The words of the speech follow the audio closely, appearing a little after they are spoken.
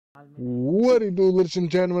What do you do, ladies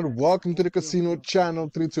and gentlemen? Welcome to the casino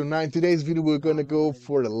channel. 3 to 9. Today's video, we're going to go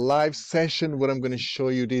for a live session where I'm going to show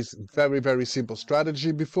you this very simple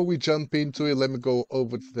strategy. Before we jump into it, let me go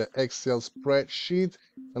over to the Excel spreadsheet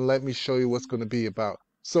and let me show you what's going to be about.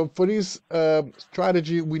 So for this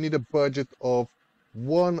strategy, we need a budget of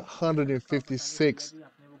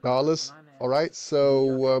 $156. All right,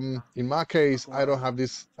 so in my case, I don't have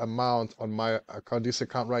this amount on my account, this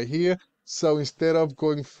account right here. So instead of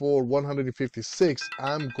going for 156,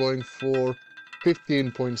 I'm going for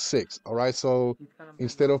 15.6. All right, so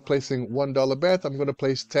instead of placing $1 bet, I'm going to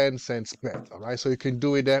place 10 cents bet. All right, so you can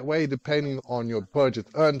do it that way depending on your budget.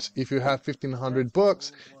 And if you have 1,500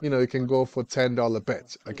 bucks, you can go for $10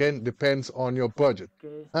 bets. Again, depends on your budget.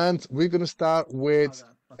 And we're going to start with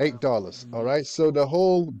 $8. All right, so the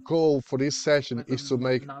whole goal for this session is to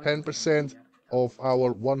make 10% of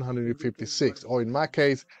our 156, or in my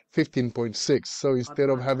case 15.6. so instead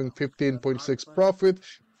of having 15.6 profit,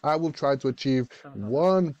 I will try to achieve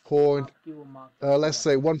let's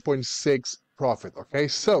say 1.6 profit. Okay,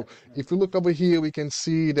 so if you look over here, we can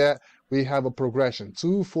see that we have a progression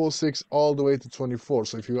 2, 4, 6 all the way to 24.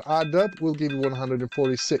 So if you add up, we'll give you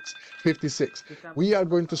 146.56. We are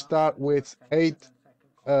going to start with $8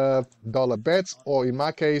 bets, or in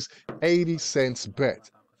my case 80 cents bet.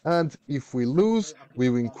 And if we lose, we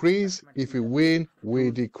will increase. If we win, we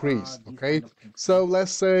decrease. Okay, so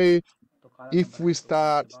let's say if we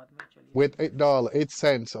start with $8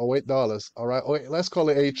 cents or $8, all right, or let's call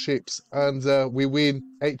it 8 chips, and we win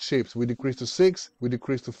 8 chips, we decrease to 6, we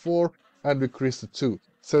decrease to 4, and decrease to 2.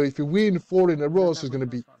 So if you win 4 in a row, so it's going to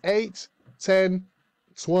be 8, 10,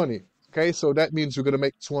 20. Okay, so that means you're going to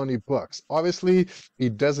make 20 bucks. Obviously,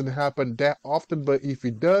 it doesn't happen that often, but if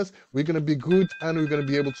it does, we're going to be good and we're going to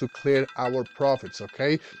be able to clear our profits.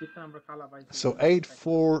 Okay, so 8,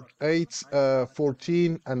 4, 8,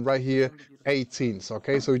 14, and right here 18.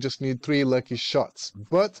 Okay, so we just need 3 lucky shots,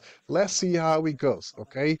 but let's see how it goes.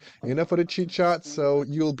 Okay, enough of the cheat chat, so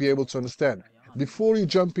you'll be able to understand. Before you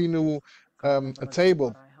jump into a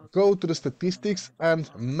table, go to the statistics and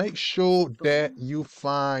make sure that you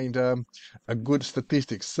find a good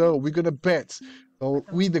statistics. So we're gonna bet, or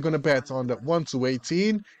we're either gonna bet on the 1 to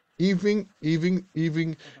 18,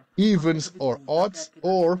 evens or odds,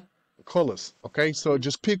 or colors. Okay, so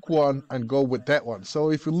just pick one and go with that one.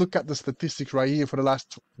 So if you look at the statistics right here for the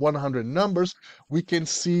last 100 numbers, we can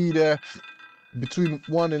see that between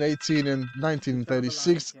 1 and 18 and 19 and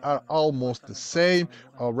 36 are almost the same.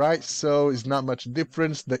 All right, so it's not much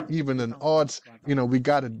difference. The even and odds, we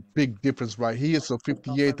got a big difference right here. So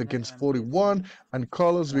 58 against 41, and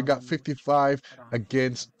colors, we got 55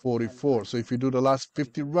 against 44. So if you do the last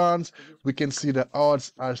 50 runs, we can see the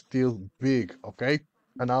odds are still big. Okay,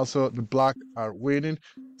 and also the black are winning.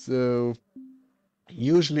 So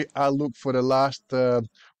usually I look for the last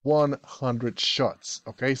 100 shots.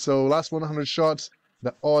 Okay, so last 100 shots,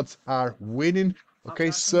 the odds are winning. Okay,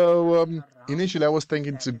 so initially I was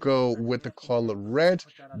thinking to go with the color red,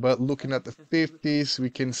 but looking at the 50s, we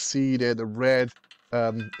can see that the red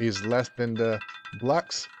is less than the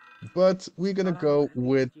blacks, but we're gonna go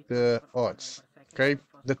with the odds. Okay,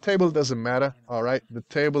 the table doesn't matter. All right, the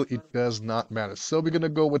table, it does not matter, so we're gonna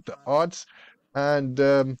go with the odds. And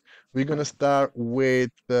we're gonna start with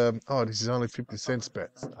oh, this is only 50 cents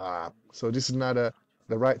bets. So this is not the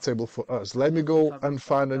right table for us. Let me go and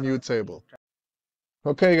find a new table.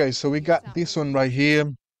 Okay guys, so we got this one right here,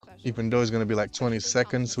 even though it's gonna be like 20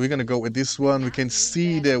 seconds. We're gonna go with this one. We can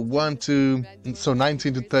see the 19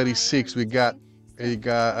 to 36, we got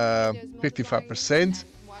 55%.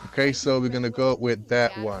 Okay, so we're gonna go with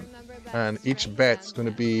that one, and each bet's gonna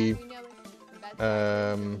be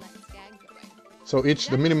so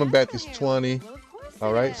the minimum bet is 20.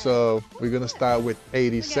 All right, so we're gonna start with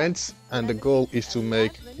 80 cents, and the goal is to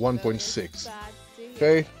make 1.6.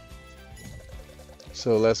 Okay,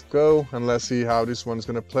 so let's go and let's see how this one's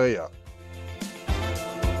gonna play out.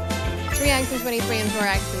 3x and 23 and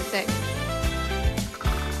 4x and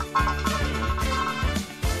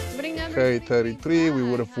 6. Okay, 33, we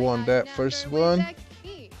would have won that first one.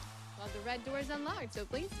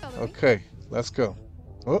 Okay, let's go.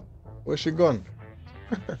 Oh, where's she gone?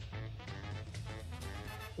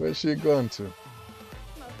 Where's she going to?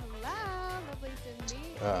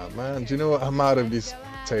 Ah, man, do you know what? I'm out of this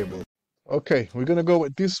table. Okay, we're gonna go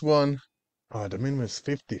with this one. Oh, the minimum is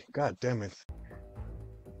 50. God damn it.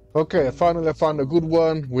 Okay, finally I found a good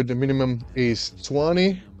one with the minimum is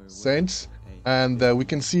 20 cents. And we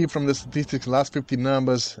can see from the statistics, last 50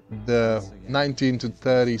 numbers, the 19 to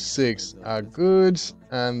 36 are good,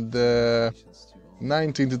 and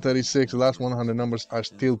 19 to 36, the last 100 numbers are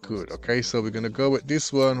still good. Okay, so we're gonna go with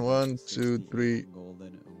this one. 1, 2, 3.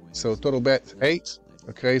 So total bet 8.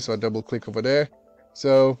 Okay, so I double click over there.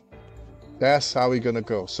 So that's how we're gonna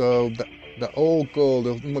go. So the old goal,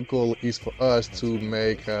 the ultimate goal is for us to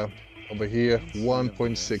make over here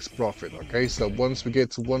 1.6 profit. Okay, so once we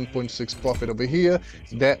get to 1.6 profit over here,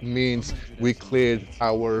 that means we cleared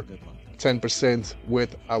our 10%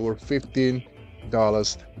 with our $15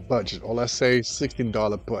 budget, or let's say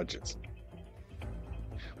 $16 budget.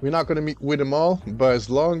 We're not going to win them all, but as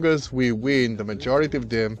long as we win the majority of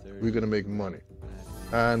them, we're going to make money.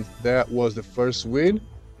 And that was the first win.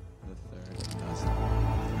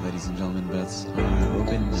 Ladies and gentlemen, bets are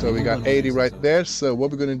open. So we got 80 right there. So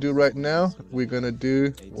what we're going to do right now, we're going to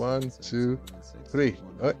do 1, 2, 3.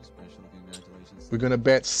 Right. We're going to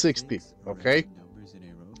bet 60. Okay.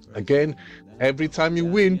 Again, every time you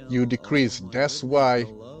win, you decrease. That's why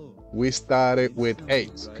we started with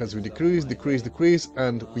 8, because we decrease,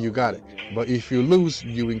 and you got it. But if you lose,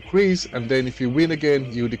 you increase, and then if you win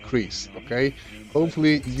again, you decrease. Okay.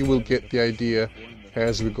 Hopefully you will get the idea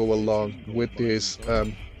as we go along with this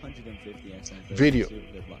video.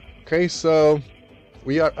 Okay, so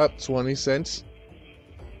we are up 20 cents.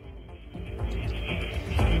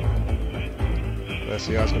 Let's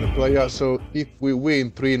see how it's going to play out. So if we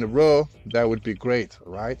win 3 in a row, that would be great,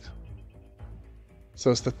 right?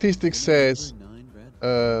 So statistics says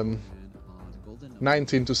 19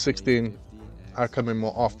 to 16 are coming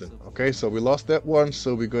more often. Okay, so we lost that one,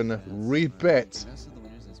 so we're going to rebet,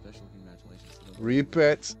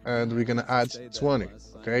 and we're going to add 20.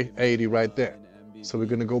 Okay, 80 right there. So we're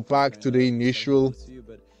going to go back to the initial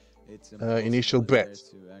bet.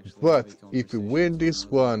 But if we win this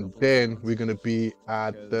one, then we're going to be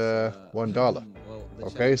at $1.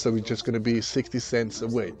 Okay, so we're just going to be 60 cents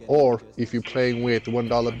away. Or if you're playing with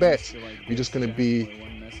 $1 bets, you're just going to be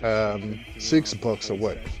 $6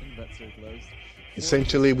 away.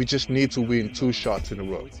 Essentially, we just need to win 2 shots in a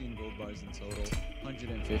row.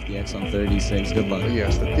 150x on 36. Good luck.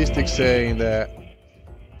 Yeah, statistics saying that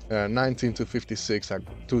 19 to 56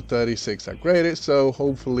 to 36 are graded, so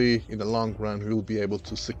hopefully in the long run we'll be able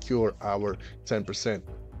to secure our 10%.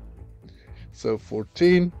 So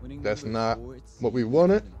 14, that's not what we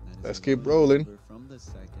wanted. Let's keep rolling.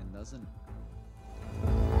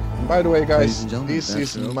 And by the way, guys, this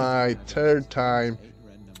is my 3rd time.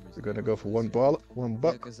 We're gonna go for $1.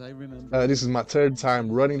 This is my 3rd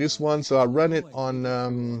time running this one, so I run it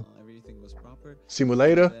on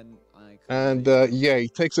simulator. And yeah,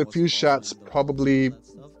 it takes a few shots, probably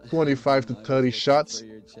 25 to 30 shots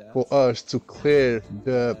for us to clear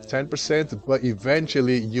the 10%, but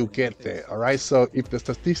eventually you get there. All right, so if the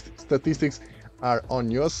statistics are on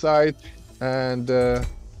your side and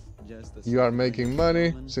you are making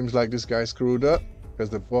money, seems like this guy screwed up because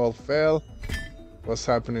the ball fell. What's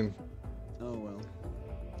happening? Oh well,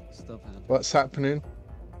 stuff happens. What's happening?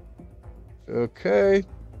 Okay.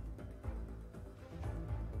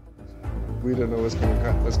 We don't know what's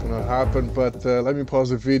gonna happen, but let me pause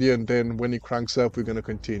the video, and then when it cranks up, we're gonna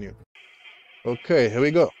continue. Okay, here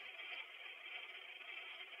we go.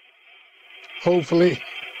 Hopefully,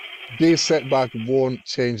 this setback won't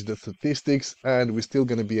change the statistics, and we're still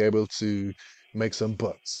gonna be able to make some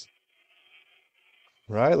bucks.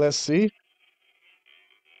 Right? Let's see.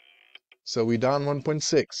 So we're down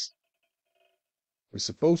 1.6. We're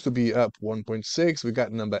supposed to be up 1.6. We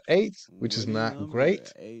got number 8, which is not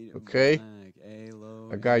great. Okay.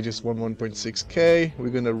 A guy just won 1.6k. We're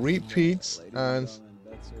gonna repeat and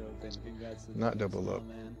not double up.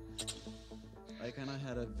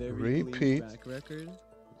 Repeat.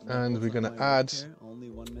 And we're gonna add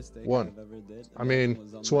 20.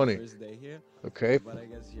 Okay.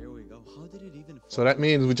 So that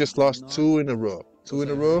means we just lost 2 in a row. 2 in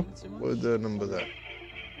a row. What's the number there?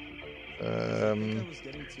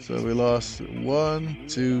 So we lost 1,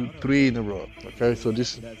 2, 3 in a row. Okay, so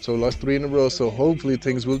we lost 3 in a row. So hopefully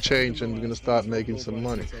things will change and we're gonna start making some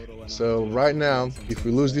money. So right now, if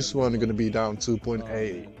we lose this one, we're gonna be down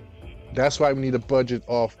 2.80. That's why we need a budget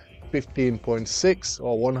of 15.6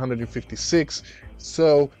 or 156.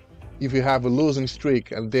 So if you have a losing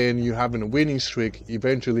streak and then you have a winning streak,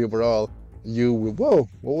 eventually overall you will. Whoa,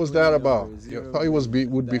 what was that about? I thought it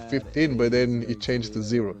would be 15, but then it changed to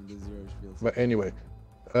 0. But anyway,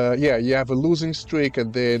 yeah, you have a losing streak,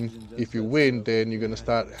 and then if you win, then you're gonna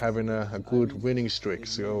start having a good winning streak.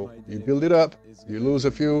 So you build it up, you lose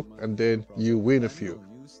a few, and then you win a few,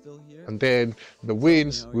 and then the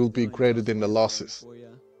wins will be greater than the losses.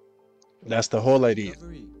 That's the whole idea.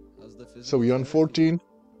 So we're on 14.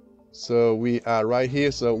 So we are right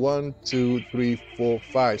here. So 1, 2, 3, 4,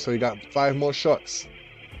 5. So you got 5 more shots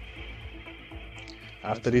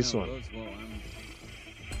after this one.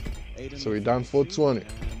 So we're down 420.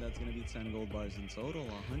 And that's gonna be 10 gold bars in total.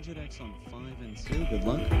 100x on 5 and 2. Good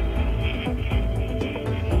luck.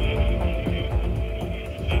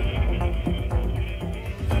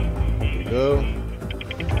 There we go.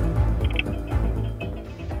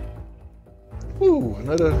 Ooh,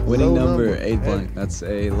 another Winning low number, number. 8 blank. That's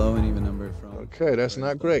a low and even number from. Okay, that's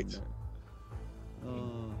not great.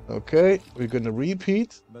 Okay, we're gonna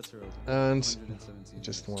repeat and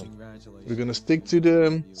just one. We're gonna stick to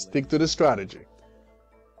the strategy.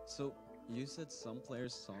 So you said some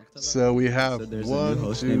players talked about. So we have there's 1, a new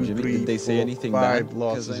host 2, named Jimmy. 3, Did they say 4, anything 5 bad?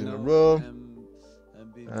 losses in a row.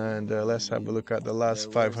 And let's have a look at the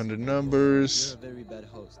last 500 numbers. You're a very bad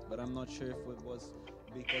host, but I'm not sure if it was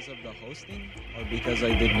because of the hosting or because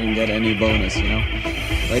I didn't get any bonus, you know?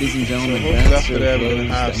 Ladies and gentlemen, So after that we're gonna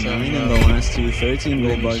have some 9 in the last 2, 13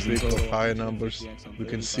 gold bars in streak total. of higher numbers. We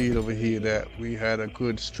can see it over here that we had a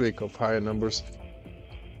good streak of higher numbers.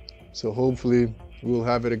 So hopefully we'll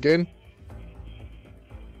have it again.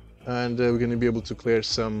 And we're gonna be able to clear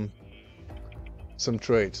some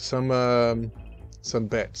trades, some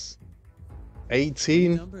bets.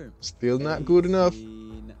 18, still not good enough.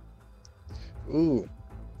 Ooh.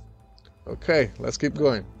 Okay, let's keep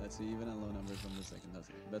going. That's even a low number from the second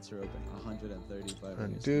hustle. Bets are open. 135.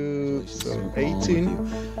 And do so 18.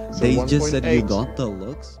 So They just said you 1.8. got the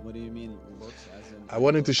looks. What do you mean looks? As in I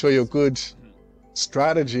wanted to show you a good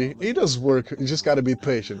strategy. It does work. You just got to be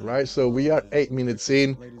patient, right? So we are 8 minutes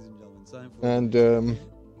in, ladies and gentlemen, time for and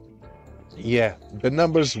yeah, the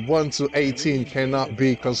numbers 1 to 18 cannot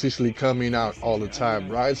be consistently coming out all the time,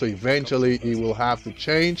 right? So eventually it will have to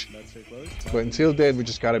change, bets are closed. but until then we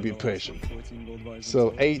just got to be patient. 14 gold bars in So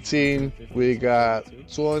total. 18, we got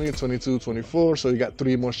 20, 22, 24. So you got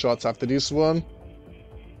 3 more shots after this one.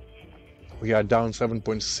 We are down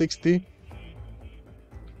 7.60.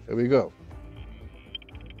 There we go.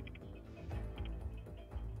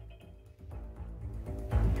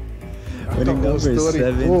 Winning That was number is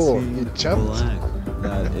 34. 17 It jumped. black.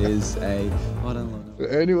 That is a low number.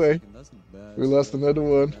 Anyway, That's not bad. we lost another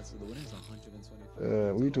one. That's the winner's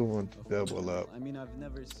 125. We don't want to double up. I mean, I've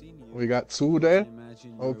never seen you. We got 2 there.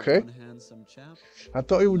 Imagine you're Okay. one handsome chap. I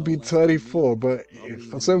thought it would be 34, but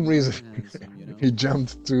for some reason Handsome, you know? he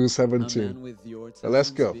jumped to A 17. man with your So let's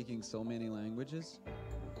talent, go. speaking so many languages.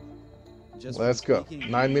 Just Let's from go. speaking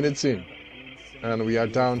 9 minutes in. And we are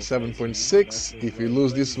down 7.6. If we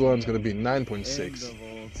lose this one, it's going to be 9.6. In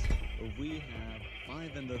the vault, we have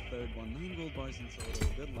 5 in the third one, 9 gold bars in total.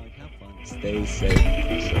 Good luck, have fun, stay safe.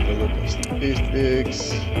 Let's have a look at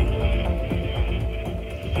statistics.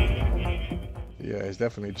 Yeah, it's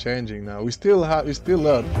definitely changing now. We still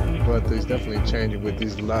up, but it's definitely changing with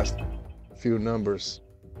these last few numbers.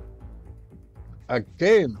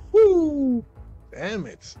 Again, woo! Damn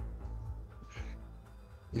it.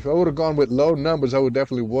 If I would have gone with low numbers, I would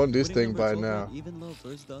definitely won this thing by now. Even low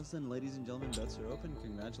first dozen, ladies and gentlemen, bets are open.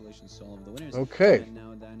 Congratulations to all of the winners. Okay. And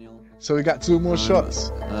now, Daniel, So we got 2 more shots.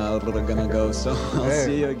 we're gonna go. So I'll Man.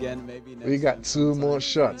 see you again maybe next We got time 2 more sometime.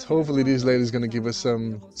 shots. Hopefully this lady's gonna give us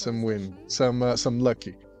some win, some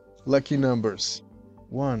lucky numbers.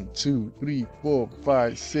 1, 2, 3, 4,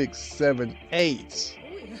 5, 6, 7, 8.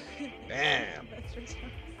 Damn.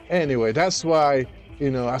 Anyway, that's why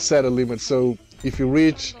I set a limit. So if you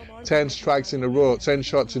reach 10 strikes in a row, 10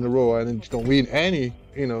 shots in a row, and then you don't win any,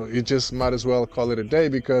 you just might as well call it a day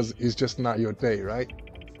because it's just not your day, right?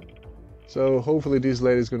 So hopefully this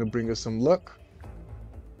lady's gonna bring us some luck.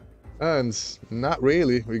 And not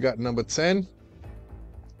really. We got number 10.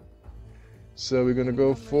 So we're gonna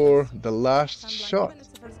go for the last shot.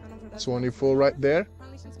 24 right there.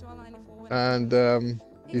 And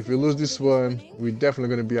if we lose this one, we're definitely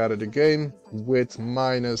gonna be out of the game with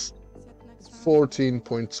minus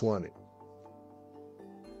 14.20.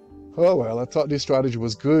 Oh well, I thought this strategy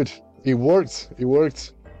was good. It worked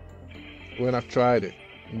when I've tried it,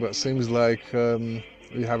 but seems like we're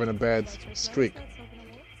having a bad streak.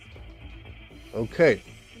 Okay,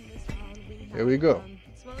 here we go.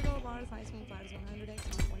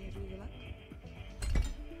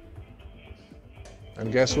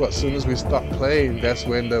 And guess what? As soon as we stop playing, that's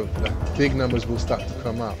when the big numbers will start to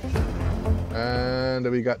come out. And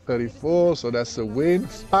we got 34, so that's a win.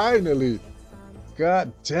 Finally!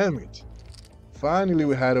 God damn it. Finally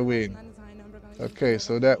we had a win. Okay,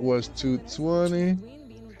 so that was 220.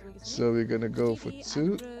 So we're gonna go for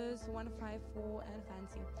 2.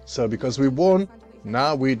 So because we won,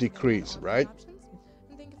 now we decrease, right?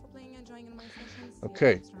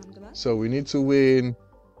 Okay, so we need to win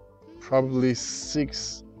probably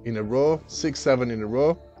 6 in a row, 6, 7 in a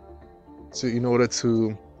row, so in order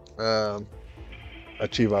to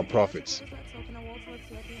achieve our profits.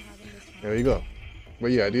 There you go.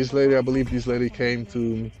 But yeah, this lady, I believe this lady came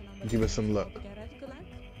to give us some luck.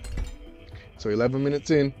 So 11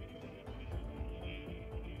 minutes in.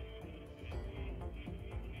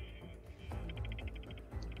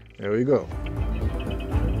 There we go.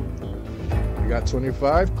 We got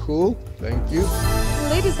 25. Cool. Thank you.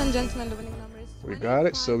 Ladies and gentlemen, the winning number is We got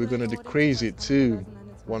it. So we're going to decrease it to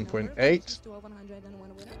 1.8.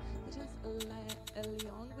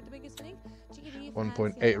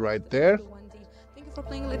 1.8 right there. For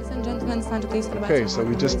playing, ladies and gentlemen, it's time to place the bets. Okay, so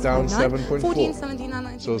we just down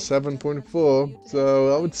 7.4. So 7.4.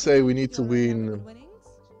 So I would say we need to win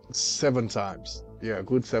 7 times. Yeah,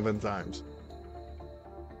 good 7 times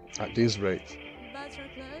at this rate.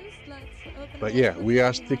 But yeah, we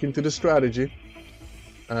are sticking to the strategy.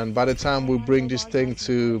 And by the time we bring this thing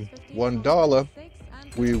to $1,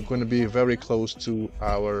 we're going to be very close to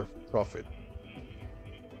our profit.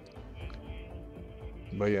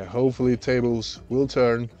 But yeah, hopefully tables will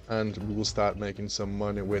turn and we will start making some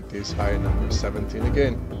money with this higher number, 17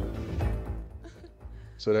 again.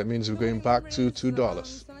 So that means we're going back to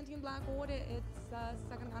 $2.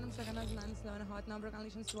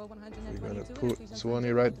 We're going to put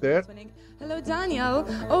 20 right there. Hello, Daniel.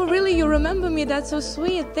 Oh, really? You remember me? That's so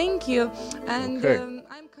sweet. Thank you. And okay,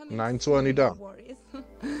 I'm coming 920 down.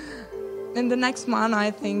 In the next month,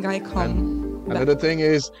 I think I come. And another thing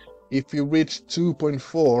is, if you reach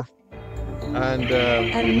 2.4 and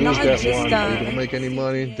you lose that one, or you don't make any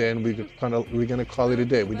money, then we're gonna call it a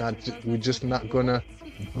day. We're just not gonna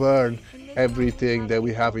burn everything that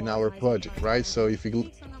we have in our budget, right? So if you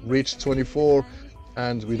reach 24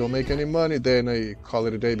 and we don't make any money, then you call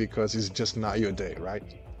it a day because it's just not your day, right?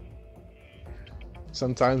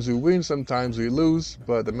 Sometimes we win, sometimes we lose,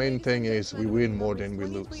 but the main thing is we win more than we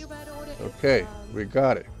lose. Okay, we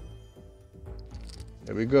got it.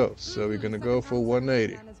 There we go. So we're gonna go for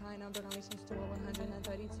 180.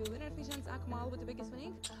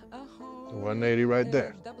 180 right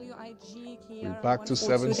there. We're back to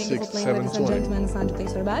 76,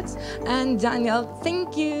 720. And Daniel,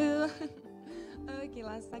 thank you. Okay,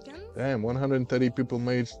 last second. Damn, 130 people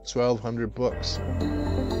made 1,200 bucks.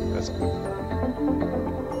 That's good.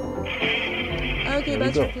 Okay,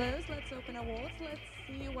 bets are closed. Let's open our wallets. Let's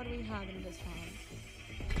see what we have in this round.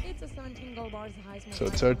 It's a 17 gold bars, the highest. So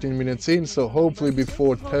 13 minutes in, so hopefully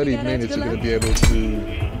before 30 minutes we're going to be able to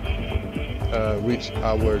reach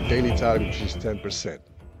our daily target, which is 10%.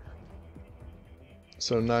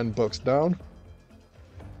 So $9 down.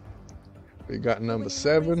 We got number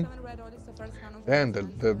 7. And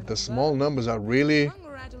the small numbers are really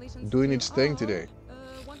doing its thing today.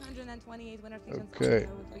 Okay.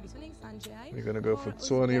 We're going to go for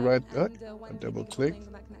 20 right there. I double click.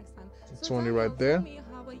 20 right there.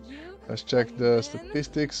 Let's check the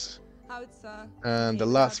statistics. And the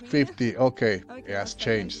last 50, okay, it has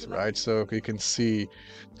changed, right? So you can see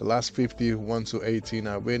the last 50, 1 to 18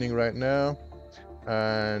 are winning right now.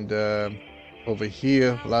 And over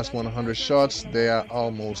here, last 100 shots, they are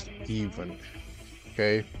almost even.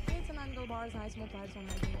 Okay.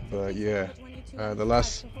 But yeah, the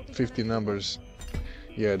last 50 numbers,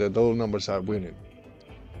 yeah, those numbers are winning.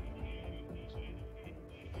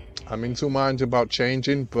 I'm in two minds about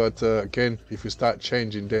changing, but again, if you start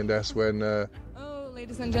changing, then that's when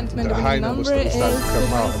ladies and gentlemen, the high numbers start to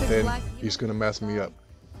come out, and then it's gonna mess me up.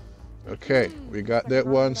 Okay, we got that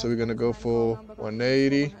one, so we're gonna go for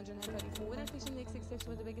 180.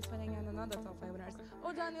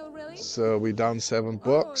 So we down $7.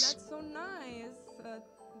 That's so nice.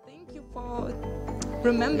 Thank you for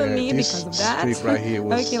remember me because of that. This streak right here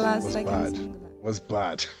was, okay, was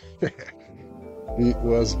bad. It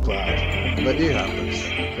was bad, but it happens.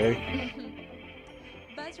 Okay.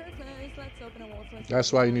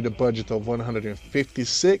 That's why you need a budget of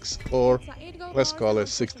 156, or let's call it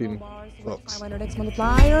 $16.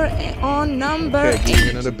 Multiplier on number okay, give me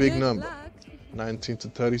another big number. 19 to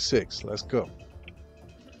 36. Let's go.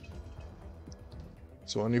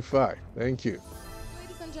 25. Thank you.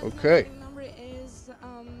 Okay.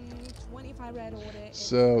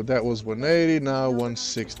 So that was 180. Now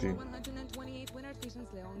 160.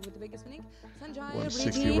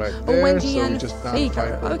 160 right there. So we just down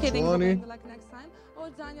 5.20.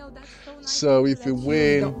 So if you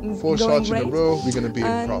win 4 shots in a row, we're gonna be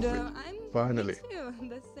in profit. Finally,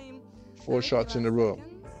 4 shots in a row.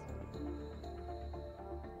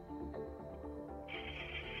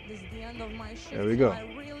 There we go.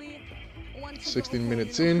 16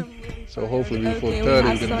 minutes in, so hopefully before Okay, 30 we we're have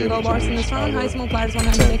gonna be 7 able gold to bars in reach this round. our High small players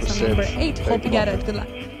 106 on number 8. Hope you get it. Good luck.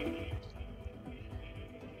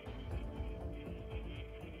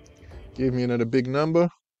 Give me another big number.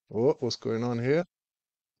 Oh, what's going on here?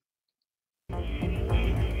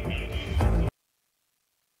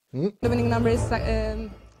 The winning number is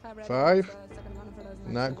 5.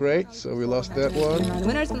 Not great, so we lost that one.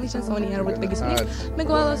 Winners, conditions on here with We're biggest gonna win. add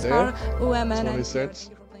Miguel one there. Oscar, UMN, 20 and cents.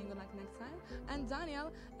 thank you for playing. Good luck next time. And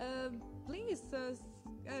Daniel, please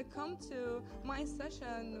come to my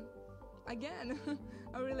session again.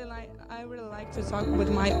 I really like to talk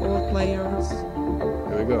with my old players.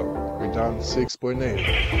 Here we go. We're down 6.8.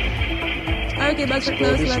 Okay, bets are Score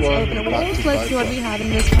closed. this Let's one, open the back walls. to Let's see what 5-1. we have in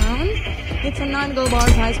this round. It's a 9 gold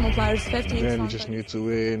bars, high small players 15. Then we just need to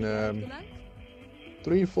win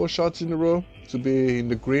 3-4 shots in a row to be in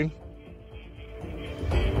the green.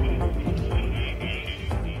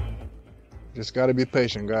 Just gotta be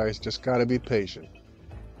patient, guys. Just gotta be patient.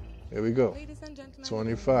 Here we go.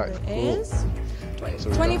 25. Cool. Is So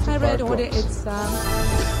we're 25 down to red 5 order. drops. It's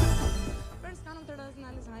first count of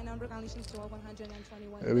 3,009 is high number conditions to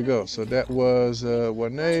 121. There we go. So that was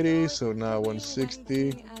 180. So now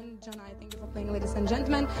 160. And John, I thank you for playing, ladies and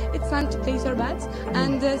gentlemen. It's time to place your bets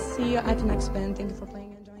and see you at the next spin. Thank you for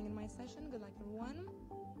playing and joining in my session. Good luck, everyone.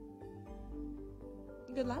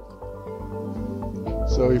 Good luck.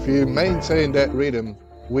 So if you maintain that rhythm,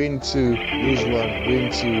 win 2, lose 1,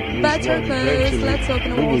 win 2, lose 1, Bets are closed. eventually Let's open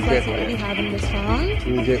the we will walls. get Let's see what we there. have in this round.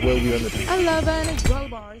 We will get where we want to be. 11 is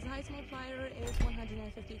gold bars. High small flyer is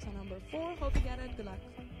 150 to number 4. Hope you get it. Good luck.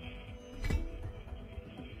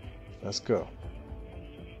 Let's go.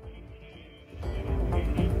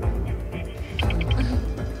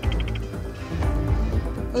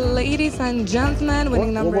 Ladies and gentlemen,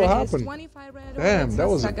 winning number what is happened? 25 red. Damn, that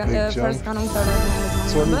was a second, big first jump. count on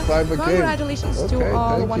 25 again. Congratulations Okay, to all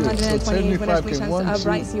thank you. 128 So winners. 75 Congratulations, can 1, 2,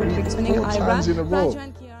 Bryce, you biggest winning. 4 times in a row. Raju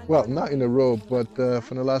and Kieran. Well, not in a row, but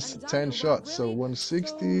for the last 10 shots. So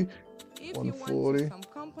 160, 140.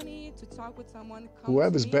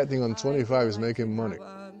 Whoever's betting on 25 is making money.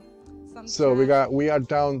 So we are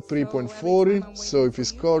down 3.40. So if you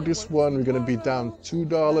score this one, we're gonna be down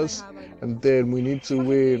 $2, and then we need to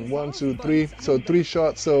win 1, 2, 3. So 3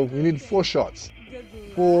 shots. So we need 4 shots,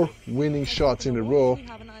 4 winning shots in a row,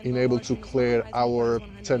 in able to clear our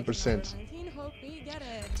 10%.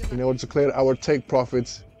 In order to clear our take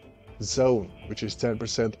profits zone, which is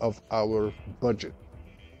 10% of our budget.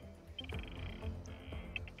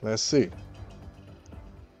 Let's see.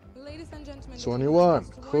 21.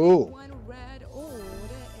 Cool.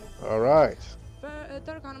 All right.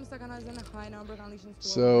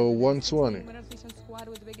 So 120.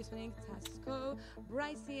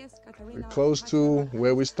 We're close to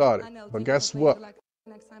where we started. But guess what?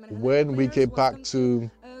 When we get back to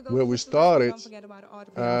where we started, even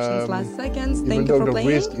though the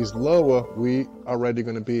risk is lower, we are already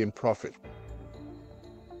going to be in profit.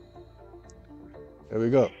 There we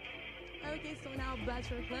go.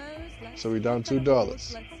 So we're down $2. Let's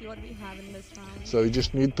see what we have in this round. So you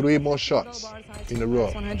just need 3 more shots in a row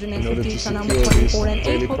in order to secure number this 24 and 8.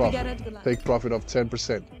 daily Hope you get profit. it. Good luck. Take profit of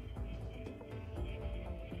 10%.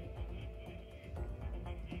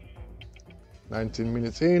 $19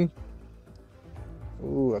 minutes in.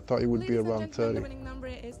 Ooh, I thought it would be around 30.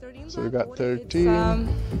 So we got 13.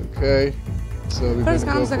 Okay. So we're first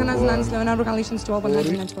gonna go second for number conditions to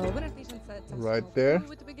 112. 40. Right there.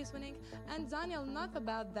 With the biggest winning. And Daniel, not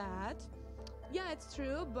about that. Yeah, it's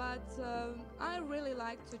true, but I really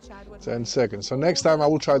like to chat with 10 seconds. So next time I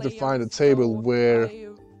will try to find a table where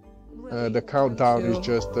the countdown is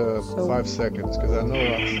just 5 seconds, because I know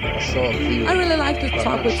I saw a few. I really like to but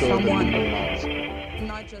talk I'm with sure the someone. minimum amount.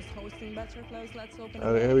 Not just hosting better close. Let's open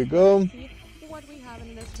Here we go. See what we have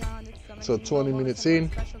in this round. It's So 20 minutes in.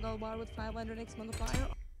 Special gold bar with 500x multiplier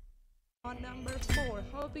on number 4.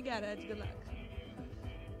 Hope you get it. Good luck.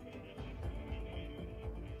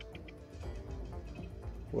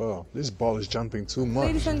 Wow, this ball is jumping too much.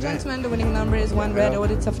 Ladies and Damn. gentlemen, the winning number is 1 red. Yeah.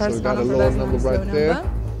 It's a So first we got a round low of number right there.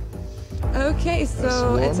 Okay,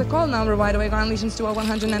 so it's a call number, by the way. Congratulations to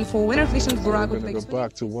 104 winner. Congratulations, So we're Burak. going to go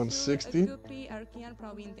back to 160. Thank you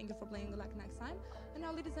for playing. Good luck next time. And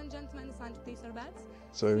now, ladies and gentlemen, it's time to place our bets.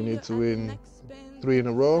 So we need to win 3 in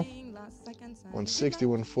a row. 160,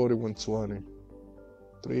 140, 120.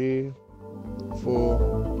 3, 4.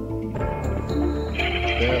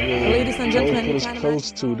 Ladies and gentlemen, put us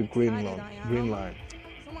close to the green line.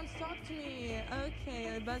 Someone's talked to me.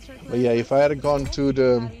 Okay, but yeah, if I had gone to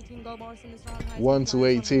the 1 to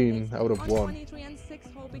 18, I would have won.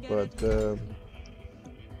 But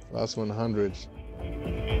last 100,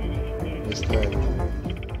 It's that.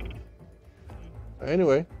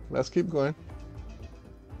 Anyway, let's keep going.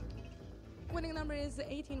 Winning number is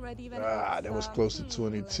 18 red even. That was close to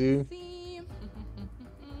 22.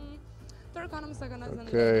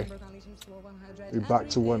 Okay. We're back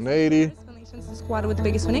to 180. Squad with the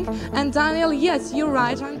biggest winning. And Daniel, yes, you're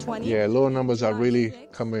right. I'm 20. Yeah, lower numbers are really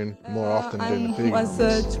coming more often than the big numbers.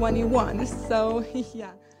 I was 21, so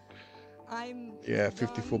yeah. Yeah,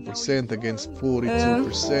 54% against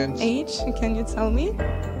 42%. Age, can you tell me?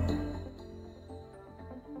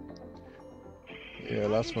 Yeah,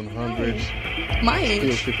 last 100. My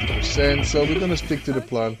age. Still 50%. So we're gonna stick to the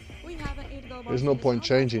plan. There's no point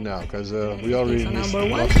changing now because we already missed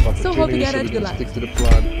lots of opportunities. So we're gonna stick to the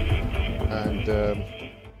plan, and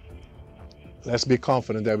let's be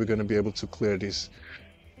confident that we're gonna be able to clear this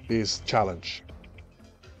challenge.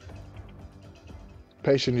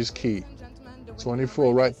 Patience is key.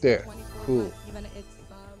 24 right there. Cool.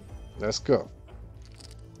 Let's go.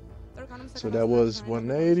 So that was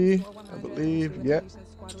 180, I believe. Yeah.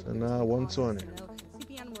 And now 120.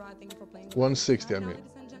 160, I mean.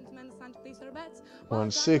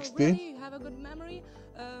 160.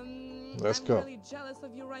 Let's go.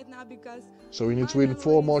 So we need to win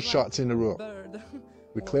 4 more shots in a row.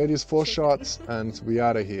 We clear these 4 shots and we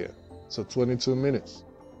out of here. So 22 minutes.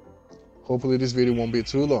 Hopefully this video won't be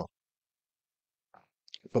too long.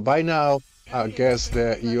 But by now, I guess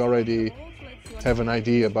that you already have an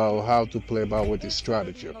idea about how to play about with this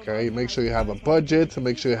strategy, okay? Make sure you have a budget,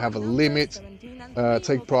 make sure you have a limit,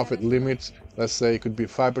 take profit limits. Let's say it could be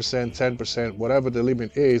 5%, 10%, whatever the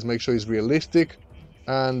limit is, make sure it's realistic,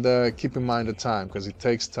 and keep in mind the time, because it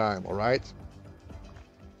takes time, all right?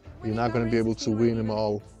 You're not going to be able to win them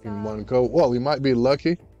all in one go. Well, you might be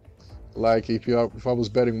lucky. Like if I was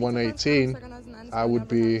betting 118, I would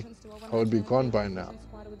be gone by now.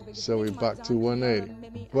 So we're back to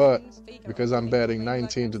 180. But because I'm betting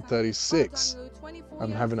 19 to 36,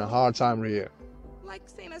 I'm having a hard time here. Like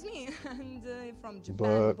same as me. And from Japan.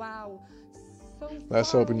 But wow. So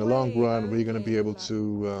let's hope in the long run we're going to be able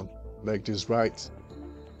to make this right.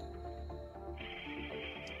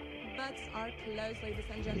 Bets are close, ladies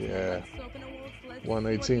and gentlemen. Yeah.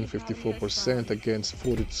 118, 54% against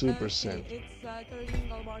 42%. It's 13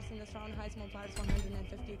 gold bars in this round. Highest multipliers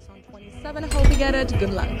 150. It's on 27. Hope you get it.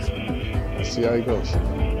 Good luck. Let's see how it goes.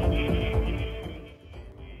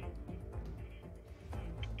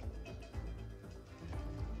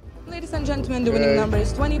 Ladies and gentlemen, the winning number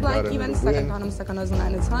is 20 black even. Second column, second is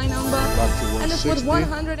 9 is high number. And it's with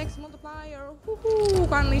 100x multiplier.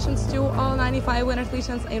 Congratulations to all 95 winners.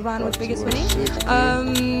 Congratulations, a round with biggest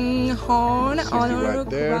winning. Horn, honor,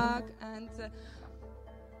 crack, and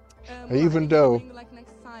even though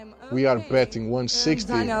we are betting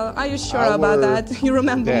 160. Daniel, are you sure about that? You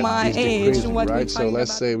remember my age? What right? So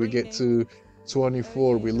let's say we get to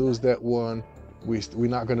 24, we lose that one. We're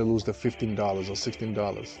not going to lose the $15 or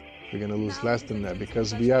 $16. We're going to lose less than that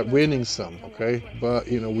because we are winning some, okay? But,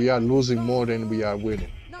 you know, we are losing more than we are winning,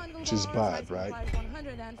 which is bad, right?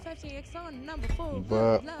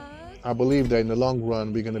 But I believe that in the long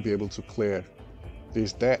run, we're going to be able to clear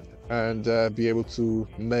this debt and be able to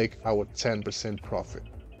make our 10% profit.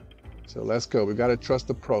 So let's go. We got to trust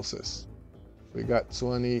the process. We got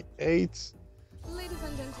 28.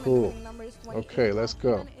 Cool. Okay, let's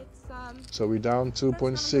go. So we're down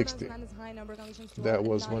 2.60. That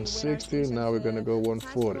was 160. Now we're going to go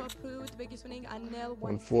 140.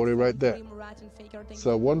 140 right there.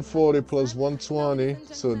 So 140 plus 120.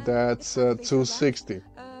 So that's 260.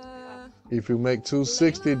 If we make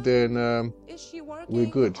 260, then we're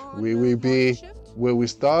good. We will be where we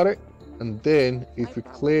started. And then if we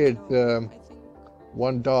cleared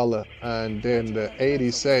 $1 and then the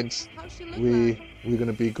 80 cents, we're going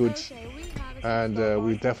to be good. And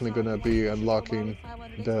we're definitely going to be unlocking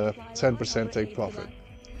the 10% take profit.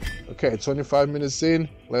 Okay, 25 minutes in.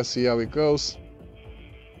 Let's see how it goes.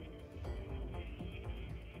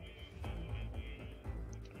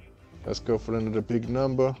 Let's go for another big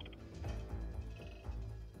number.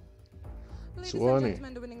 20.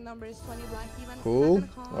 Cool.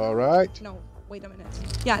 All right. No, wait a minute.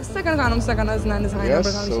 Yeah, second column, second is 9 is high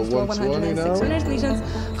number. So 120 now. Winners, Legions.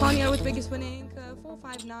 Conyer with biggest winning.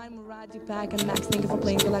 459, Murad, Deepak, and Max. Thank you for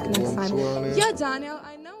playing. Good luck next time. Yeah, Daniel,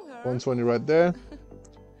 I know her. 120 right there.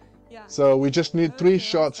 Yeah. So we just need 3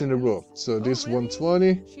 shots in a row. So this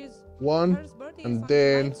 120, 1, and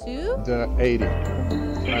then the 80.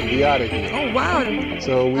 And the other here. Oh, wow.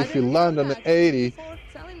 So if you land on the 80,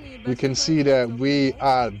 we can see that we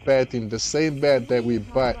are betting the same bet that we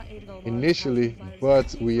bet initially,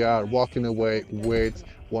 but we are walking away with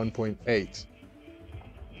 1.8.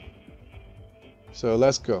 So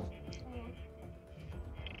let's go.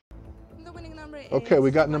 Okay,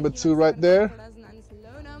 we got number 2 right there.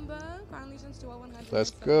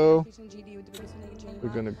 Let's go. We're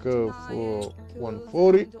gonna go for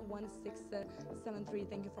 140.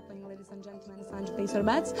 Thank you for playing, ladies and gentlemen. Sanj, place your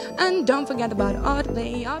bets, and don't forget about odd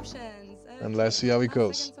play options. And let's see how it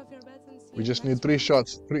goes. We just need 3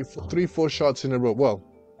 shots, 4 shots in a row. Well,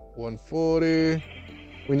 140.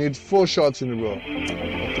 We need 4 shots in a row.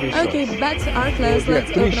 Okay, bets are closed. Yeah,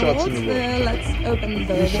 let's 3 open shots the in a row. let's open the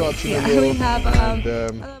 3 shots in a yeah, row. we have and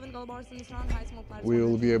 11 gold bars in this round. High small players. we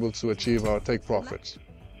will be able to achieve our take profits.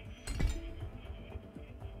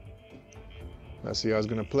 Let's see how it's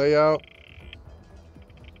gonna play out.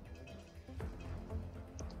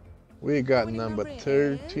 We got number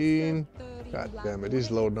 13. God damn it,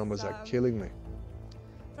 these low numbers are killing me.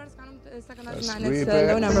 Second Let's of 9, it's rebet.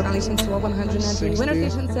 low number conditions to 103. 60. Winner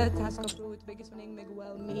stations task of fruit, biggest winning,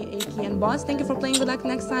 Miguel, me, Aki, and Boss. Thank you for playing. Good luck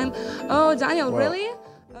next time. Oh, Daniel, Well, really?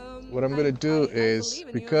 What I'm gonna do is,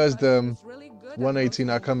 because the 118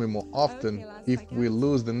 are coming more often, if we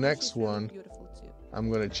lose the next one,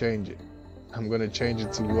 I'm gonna change it. I'm gonna change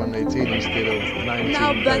it to 118 instead of 1936.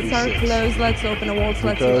 Now bets are closed. Let's open a waltz.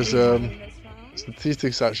 Because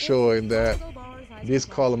statistics are showing that this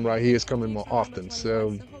column right here is coming more often.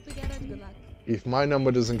 So if my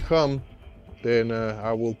number doesn't come, then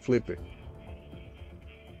I will flip it.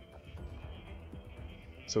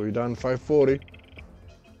 So we're done 540.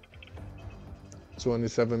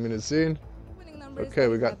 27 minutes in. Okay,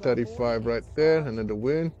 we got 35 right there. Another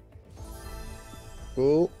win.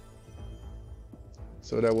 Cool.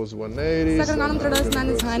 So that was 180. Second round so of 9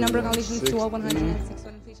 is high number conditions to 160. 106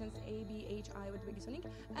 inflations ABHI with biggest winning.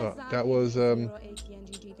 That was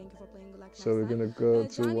so we're gonna go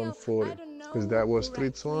to 140 because that was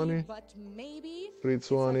 320.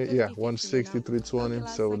 320, yeah, 160, 320.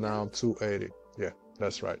 So now 280. Yeah,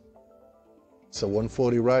 that's right. So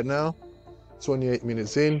 140 right now. 28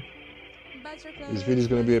 minutes in. This video is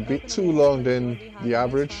going to be a bit too long than the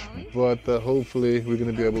average, but hopefully we're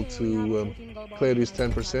going to be able to clear this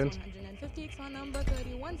 10%.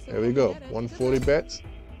 There we go, 140 bets.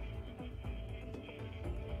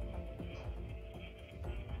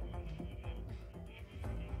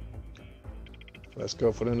 Let's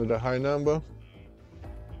go for another high number.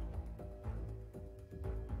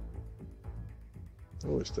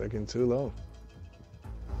 Oh, it's taking too long.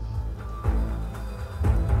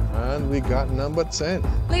 And we got number 10.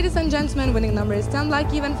 Ladies and gentlemen, winning number is 10,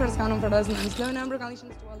 like even first count for dozen and slow number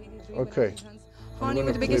conditions to 183. Okay. Honey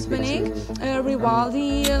with the biggest winning.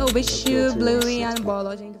 Rivaldi, Wish You, Bluey, and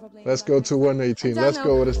Bolo. Thank you for playing. Let's go to 118. Let's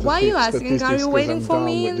go with the Why are you asking? statistics. Are you waiting I'm for down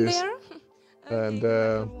me with in this. there? And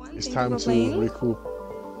it's Thank time you for to playing. recoup.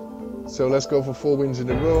 So let's go for 4 wins in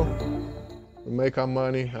a row. We make our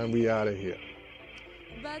money and we out of here.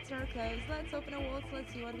 Bets are closed. Let's open a waltz.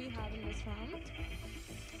 Let's see what we have in this round.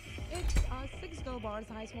 It's 6 gold bars.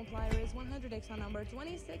 High small player is 100x on number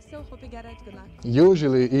 26. So hope you get it. Good luck.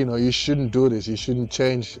 Usually, you shouldn't do this. You shouldn't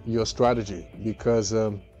change your strategy because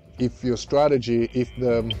if your strategy, if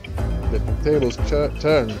the tables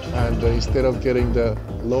turn and instead of getting the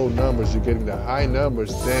low numbers, you're getting the high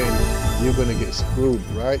numbers, then you're gonna get screwed,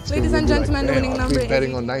 right? Ladies and gentlemen, the winning I've number been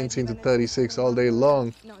betting is on 19 to 36 all day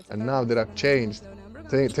long, and now that I've changed,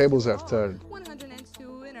 tables have turned.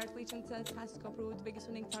 102 in Earthlegion task of fruit, biggest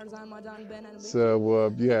winning Tarzan, Madan, Ben, and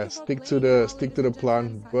So yeah, stick to the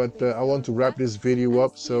plan. But I want to wrap this video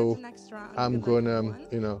up, so I'm gonna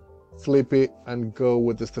flip it and go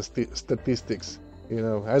with the statistics.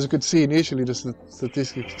 As you could see initially, the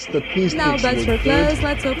statistics now bets were are good, closed.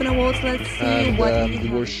 Let's open a waltz. Let's see and what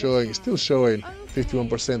we're still showing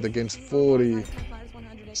 51% against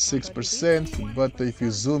 46%. But if you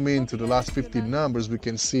zoom into the last 50 numbers, we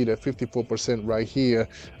can see that 54% right here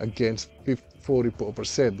against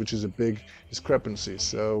 44%, which is a big discrepancy.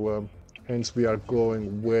 So hence we are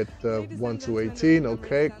going with 1 to 18.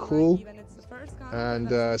 Okay, cool.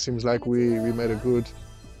 And seems like we made a good.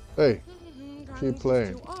 Hey, keep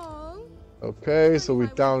playing. Okay, so we're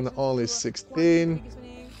down only 16,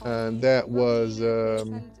 and that was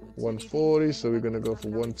 140. So we're gonna go for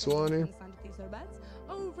 120.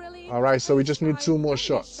 All right, so we just need 2 more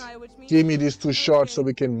shots. Give me these 2 shots so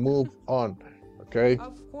we can move on. Okay.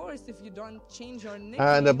 Of course, if you don't change your name.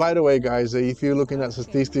 And by the way, guys, if you're looking at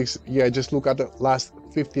statistics, yeah, just look at the last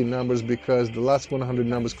 50 numbers because the last 100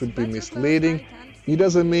 numbers could be misleading. It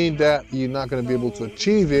doesn't mean that you're not going to be able to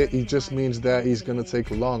achieve it. It just means that it's going to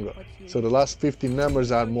take longer. So the last 50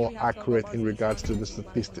 numbers are more accurate in regards to the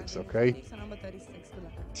statistics, okay?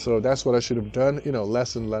 So that's what I should have done,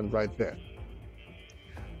 lesson learned right there.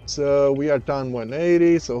 So we are done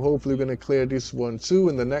 180. So hopefully we're going to clear this one too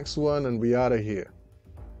in the next one and we out of here.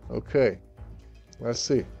 Okay. Let's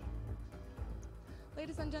see.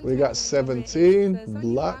 Ladies and We gentlemen, got winning number 17, is,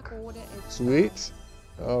 black, black order, it's, sweet.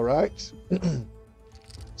 All right.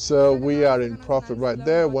 So we are in profit right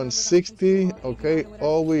there, 160. Okay,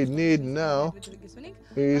 all we need now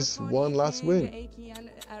is one last win.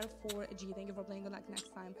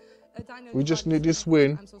 We just need this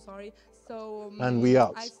win, and we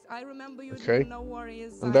out. Okay,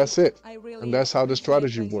 and that's it. And that's how the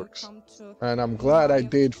strategy works. And I'm glad I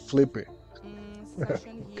did flip it,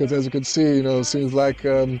 because as you can see, you know, it seems like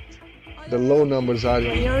the low numbers are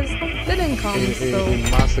didn't come, in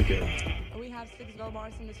massacre. we have 6 gold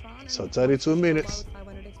bars in this round. So 32 minutes.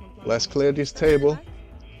 Let's clear this table.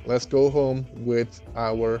 Let's go home with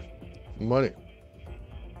our money.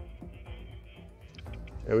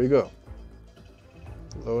 Here we go.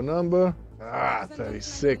 Low number.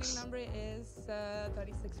 36. Number is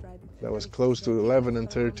 36, right? That was close to 11 and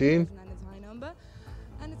 13.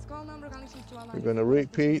 We're going to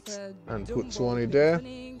repeat and put 20 there.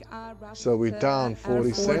 So we're down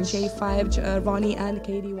 40 cents. J5, Ronnie and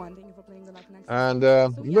KD1. Thank you for playing. Good luck next And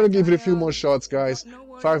I'm going to give it a few more shots, guys.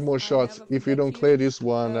 5 more shots. If you don't clear this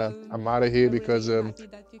one, I'm out of here, because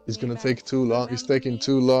it's going to take too long. It's taking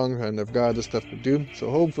too long, and I've got other stuff to do. So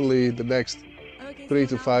hopefully the next 3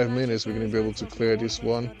 to 5 minutes we're going to be able to clear this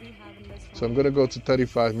one. So I'm going to go to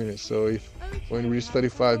 35 minutes. So if when we reach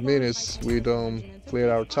 35 minutes we don't clear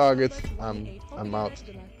our target, I'm out,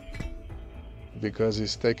 because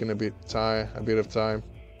it's taking a bit of time.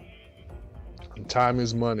 And time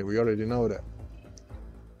is money. We already know that.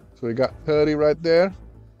 So we got 30 right there.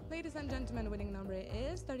 Ladies and gentlemen, winning number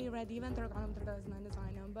is 30 red even. Third column, third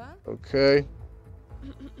design number. Okay.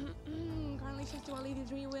 Congratulations to all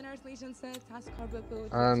 83 winners.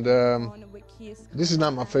 And this is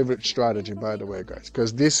not my favorite strategy, by the way, guys,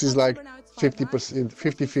 because this is like 50%,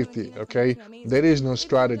 50-50. Okay, there is no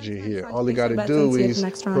strategy here. All you got to do is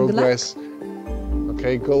progress.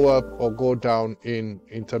 Okay, go up or go down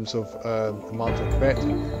in terms of amount of bet,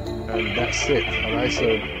 and that's it. All right,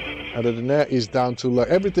 so other than that, is down to luck.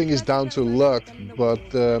 Everything is down to luck, but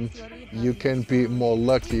you can be more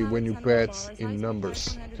lucky when you bet in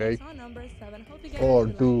numbers, okay, or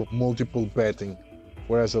do multiple betting.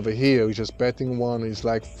 Whereas over here, we're just betting one is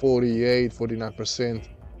like 49%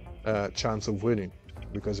 chance of winning,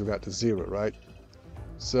 because we got the 0, right?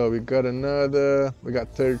 So we got another, we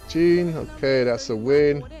got 13. Okay, that's a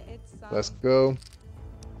win. Let's go.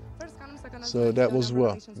 So that was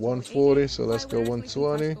what, 140, so let's go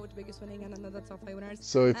 120.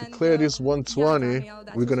 So if we clear this 120,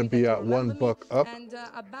 we're gonna be at $1 up.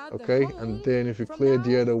 Okay, and then if you clear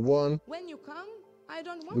the other one,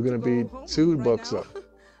 we're gonna be $2 up.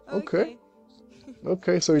 Okay.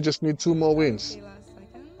 Okay, so you just need 2 more wins.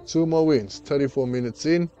 2 more wins. 34 minutes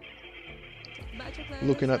in.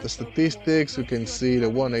 Looking at the statistics, you can see the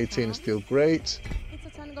 118 is still great. It's a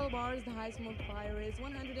 10 gold bars. The highest multiplier is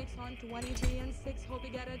 100x on 23 and 6. Hope you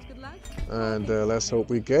get it. Good luck. And let's hope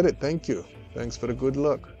we get it. Thank you. Thanks for the good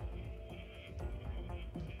luck.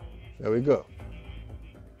 There we go.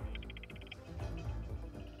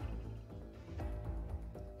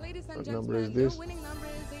 What number is this?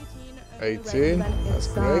 18. That's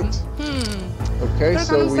great. Okay,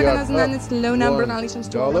 so we are up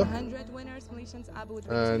 $1.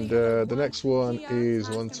 And the next one is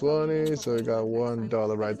 120, so we got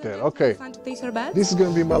 $1 right there. Okay, this is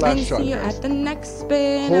going to be my last shot, guys. At the next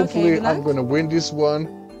spin. Hopefully, okay, I'm going to win this one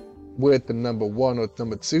with the number 1 or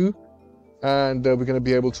number 2, and we're going to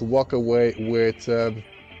be able to walk away with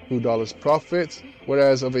 $2 profit.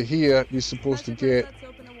 Whereas over here, you're supposed to get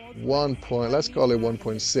let's call it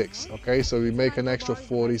 1.6. Okay, so we make an extra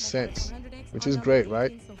 40 cents, which is great,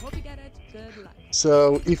 right?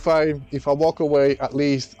 So if I walk away, at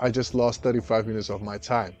least I just lost 35 minutes of my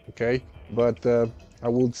time. Okay, but I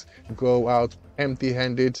would go out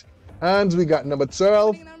empty-handed. And we got number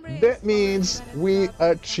 12. That means we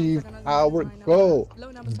achieved our goal.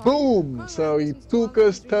 Boom! So it took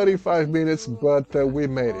us 35 minutes, but we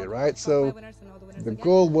made it, right? So the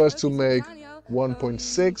goal was to make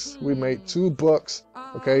 1.6. We made $2.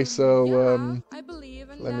 Okay, so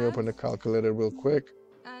let me open the calculator real quick.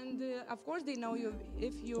 And of course they know you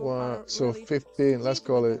if you so 15, let's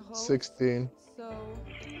call it 16 so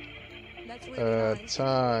that's really nice.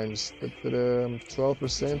 Times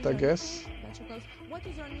 12%, I guess. What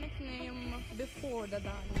is your nickname before the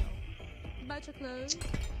Daniel? Better close.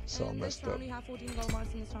 So messed up.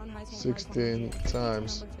 16 16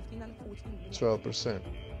 times 12%.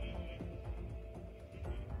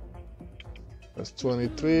 That's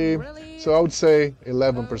 23. So I would say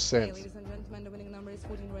 11%.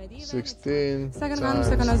 16 second times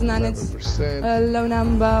second as 9, it's 11%. a low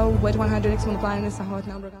number with 100x multiplying is a hot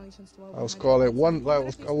number. I will call it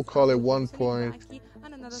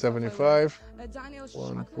 1.75.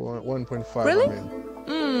 1.5. Really? I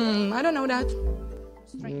mean. I don't know that.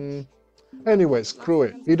 Anyway, screw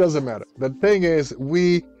it. It doesn't matter. The thing is,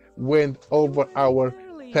 we went over our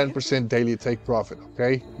 10% daily take profit,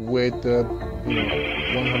 okay? With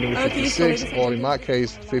 156, or in my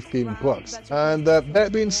case, 15 bucks. And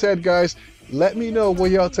that being said, guys, let me know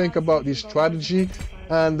what y'all think about this strategy,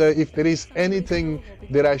 and if there is anything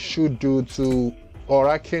that I should do to, or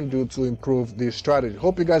I can do to improve this strategy.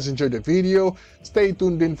 Hope you guys enjoyed the video. Stay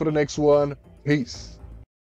tuned in for the next one. Peace.